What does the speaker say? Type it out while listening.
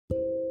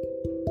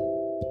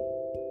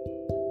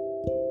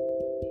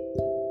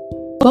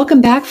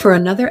Welcome back for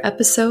another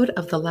episode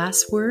of The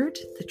Last Word,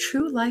 the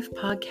true life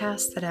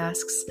podcast that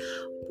asks,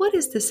 what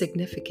is the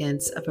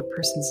significance of a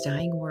person's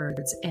dying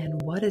words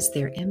and what is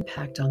their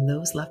impact on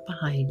those left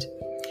behind?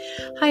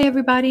 Hi,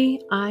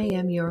 everybody. I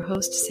am your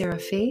host, Sarah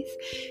Faith,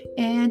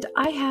 and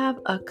I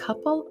have a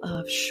couple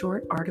of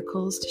short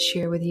articles to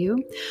share with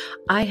you.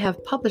 I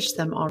have published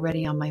them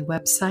already on my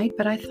website,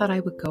 but I thought I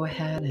would go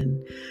ahead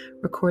and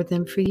record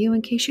them for you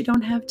in case you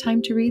don't have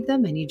time to read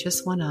them and you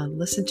just want to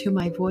listen to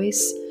my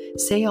voice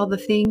say all the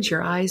things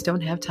your eyes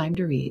don't have time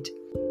to read.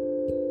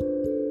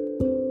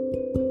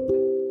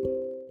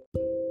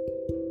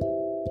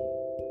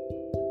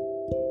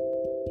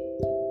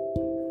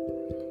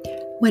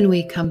 When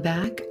we come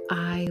back,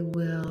 I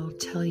will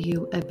tell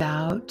you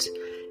about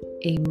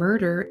a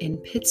murder in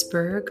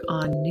Pittsburgh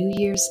on New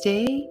Year's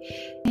Day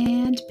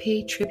and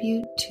pay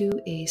tribute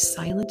to a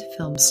silent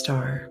film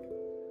star.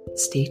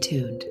 Stay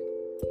tuned.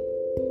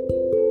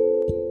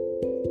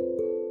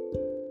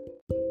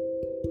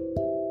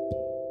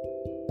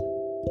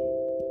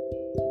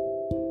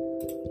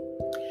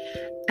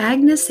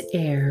 Agnes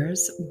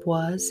Ayres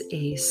was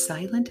a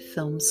silent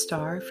film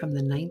star from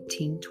the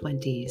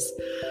 1920s.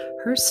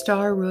 Her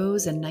star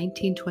rose in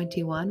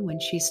 1921 when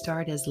she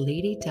starred as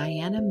Lady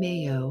Diana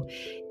Mayo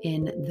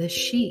in The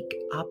Sheik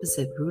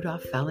opposite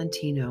Rudolph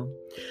Valentino.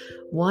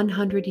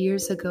 100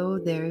 years ago,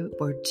 there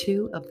were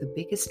two of the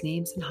biggest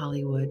names in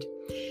Hollywood.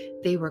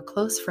 They were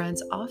close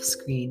friends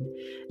off-screen.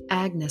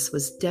 Agnes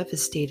was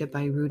devastated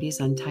by Rudy's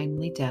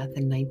untimely death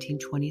in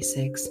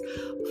 1926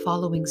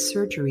 following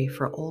surgery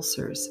for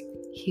ulcers.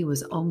 He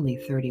was only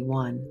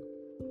 31.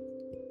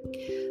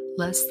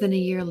 Less than a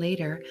year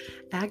later,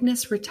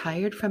 Agnes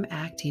retired from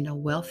acting a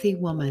wealthy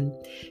woman.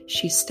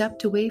 She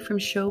stepped away from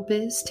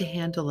showbiz to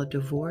handle a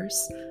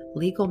divorce,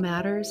 legal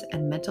matters,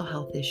 and mental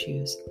health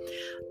issues.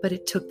 But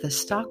it took the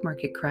stock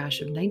market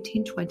crash of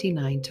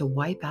 1929 to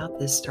wipe out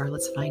this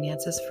starlet's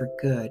finances for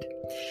good.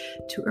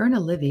 To earn a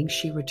living,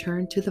 she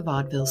returned to the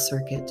vaudeville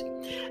circuit.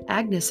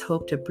 Agnes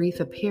hoped a brief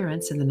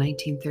appearance in the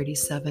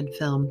 1937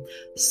 film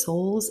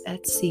Souls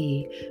at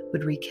Sea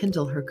would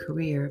rekindle her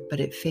career, but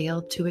it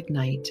failed to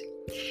ignite.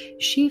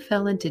 She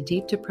fell into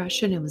deep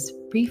depression and was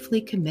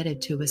briefly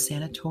committed to a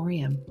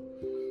sanatorium.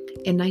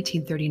 In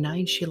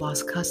 1939, she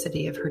lost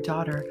custody of her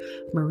daughter,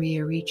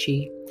 Maria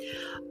Ricci.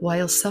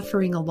 While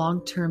suffering a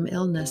long-term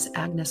illness,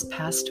 Agnes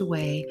passed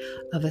away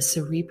of a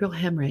cerebral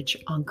hemorrhage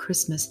on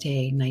Christmas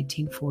Day,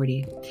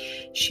 1940.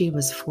 She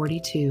was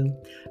 42.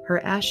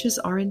 Her ashes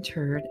are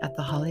interred at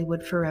the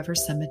Hollywood Forever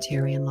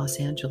Cemetery in Los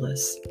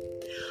Angeles.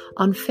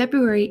 On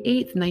February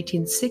 8,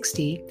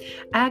 1960,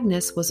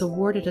 Agnes was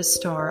awarded a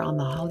star on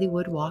the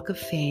Hollywood Walk of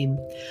Fame.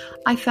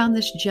 I found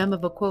this gem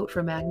of a quote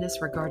from Agnes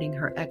regarding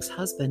her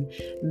ex-husband,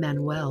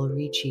 Manuel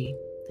Ricci.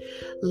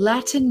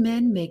 "Latin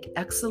men make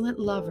excellent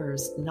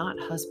lovers, not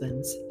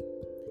husbands."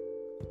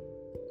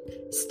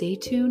 Stay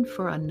tuned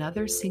for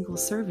another single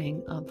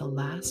serving of The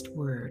Last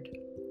Word.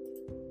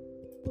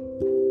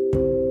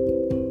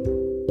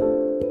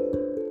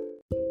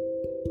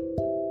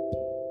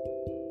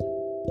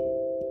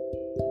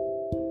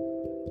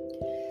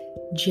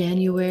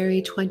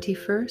 January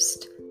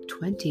 21st,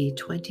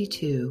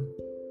 2022.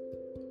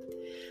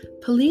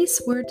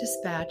 Police were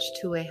dispatched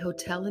to a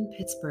hotel in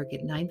Pittsburgh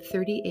at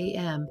 9:30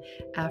 a.m.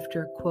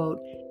 after, quote,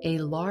 a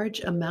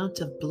large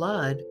amount of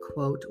blood,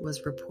 quote,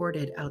 was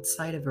reported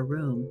outside of a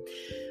room.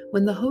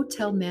 When the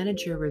hotel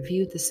manager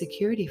reviewed the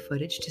security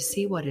footage to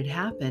see what had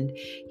happened,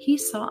 he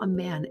saw a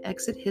man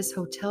exit his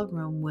hotel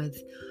room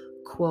with,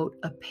 quote,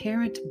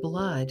 apparent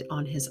blood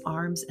on his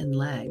arms and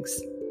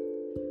legs,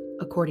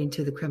 according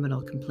to the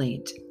criminal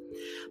complaint.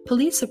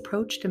 Police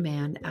approached a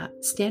man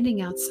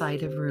standing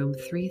outside of room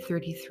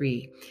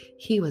 333.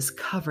 He was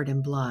covered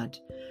in blood.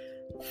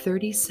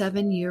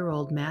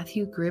 37-year-old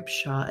Matthew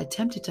Gribshaw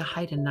attempted to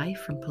hide a knife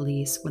from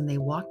police when they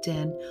walked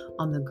in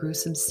on the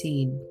gruesome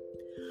scene.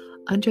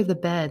 Under the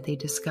bed, they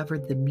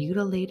discovered the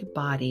mutilated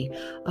body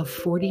of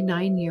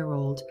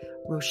 49-year-old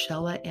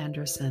Rochella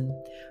Anderson.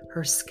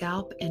 Her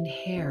scalp and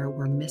hair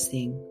were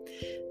missing.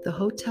 The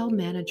hotel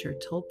manager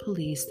told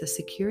police the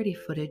security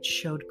footage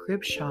showed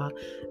Gribshaw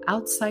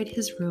outside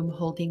his room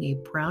holding a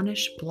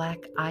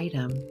brownish-black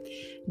item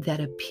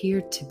that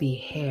appeared to be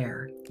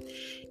hair.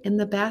 In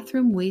the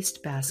bathroom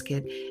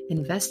wastebasket,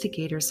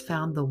 investigators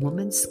found the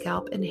woman's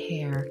scalp and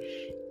hair,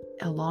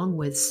 along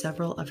with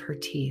several of her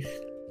teeth.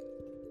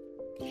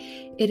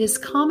 It is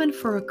common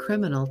for a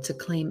criminal to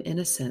claim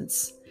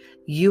innocence.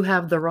 "You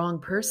have the wrong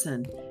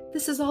person.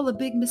 This is all a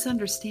big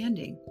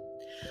misunderstanding."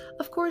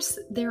 Of course,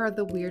 there are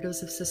the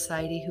weirdos of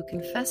society who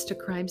confess to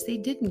crimes they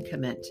didn't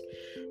commit.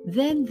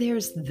 Then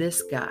there's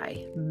this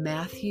guy,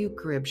 Matthew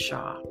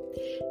Gribshaw.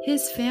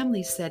 His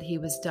family said he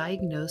was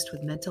diagnosed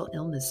with mental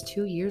illness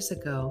 2 years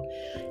ago,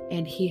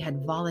 and he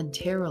had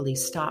voluntarily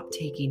stopped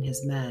taking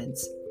his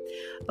meds.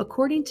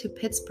 According to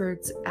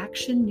Pittsburgh's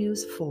Action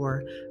News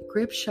 4,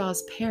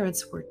 Gribshaw's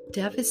parents were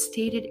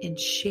devastated and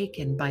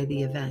shaken by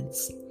the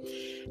events.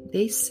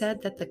 They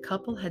said that the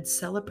couple had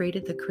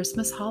celebrated the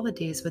Christmas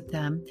holidays with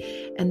them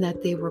and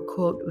that they were,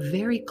 quote,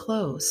 very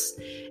close,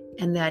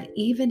 and that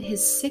even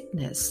his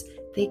sickness,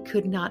 they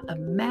could not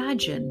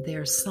imagine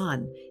their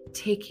son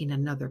taking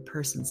another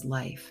person's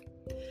life.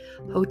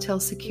 Hotel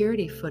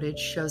security footage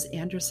shows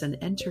Anderson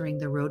entering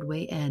the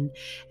Rodeway Inn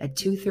at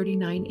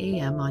 2:39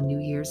 a.m. on New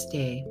Year's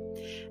Day.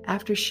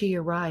 After she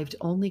arrived,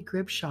 only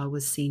Gribshaw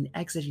was seen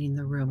exiting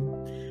the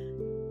room.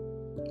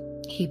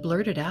 He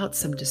blurted out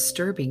some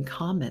disturbing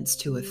comments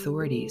to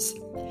authorities.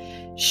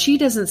 "She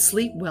doesn't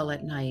sleep well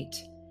at night.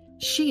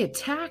 She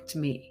attacked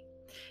me."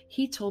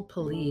 He told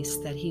police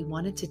that he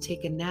wanted to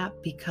take a nap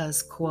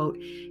because, quote,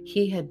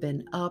 he had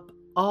been up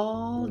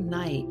all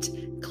night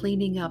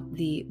cleaning up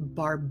the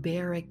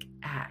barbaric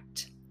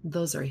act.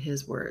 Those are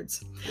his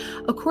words.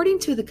 According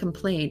to the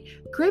complaint,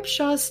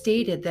 Gribshaw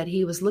stated that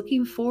he was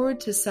looking forward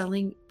to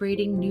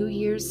celebrating New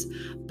Year's,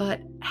 but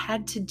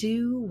had to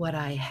do what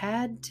I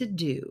had to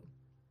do.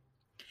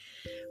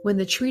 When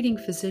the treating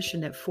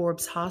physician at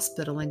Forbes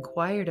Hospital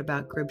inquired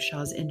about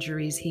Gribshaw's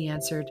injuries, he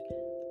answered,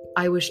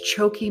 "I was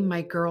choking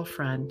my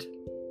girlfriend."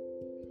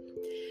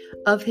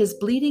 Of his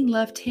bleeding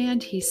left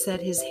hand, he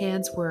said his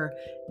hands were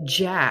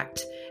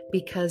jacked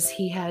because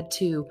he had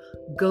to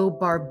go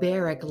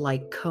barbaric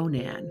like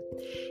Conan.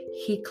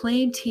 He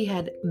claimed he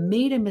had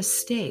made a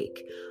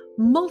mistake,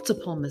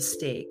 multiple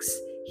mistakes.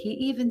 He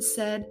even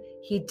said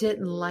he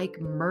didn't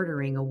like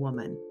murdering a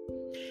woman.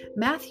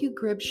 Matthew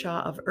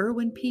Gribshaw of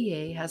Irwin,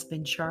 PA, has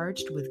been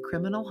charged with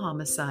criminal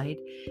homicide,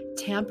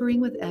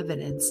 tampering with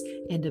evidence,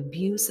 and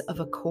abuse of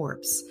a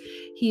corpse.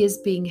 He is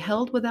being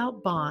held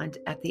without bond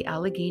at the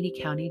Allegheny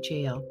County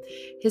Jail.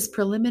 His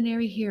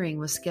preliminary hearing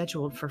was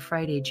scheduled for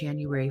Friday,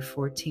 January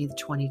 14th,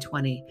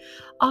 2020.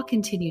 I'll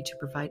continue to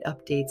provide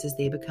updates as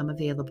they become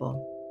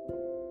available.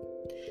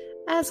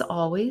 As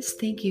always,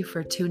 thank you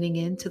for tuning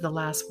in to The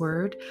Last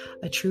Word,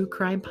 a true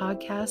crime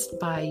podcast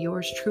by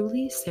yours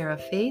truly, Sarah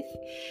Faith.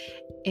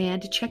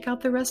 And check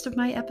out the rest of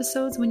my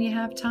episodes when you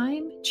have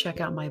time. Check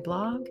out my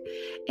blog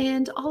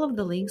and all of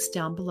the links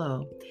down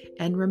below.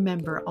 And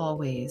remember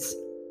always,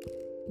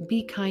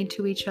 be kind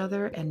to each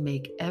other and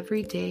make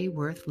every day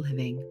worth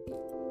living.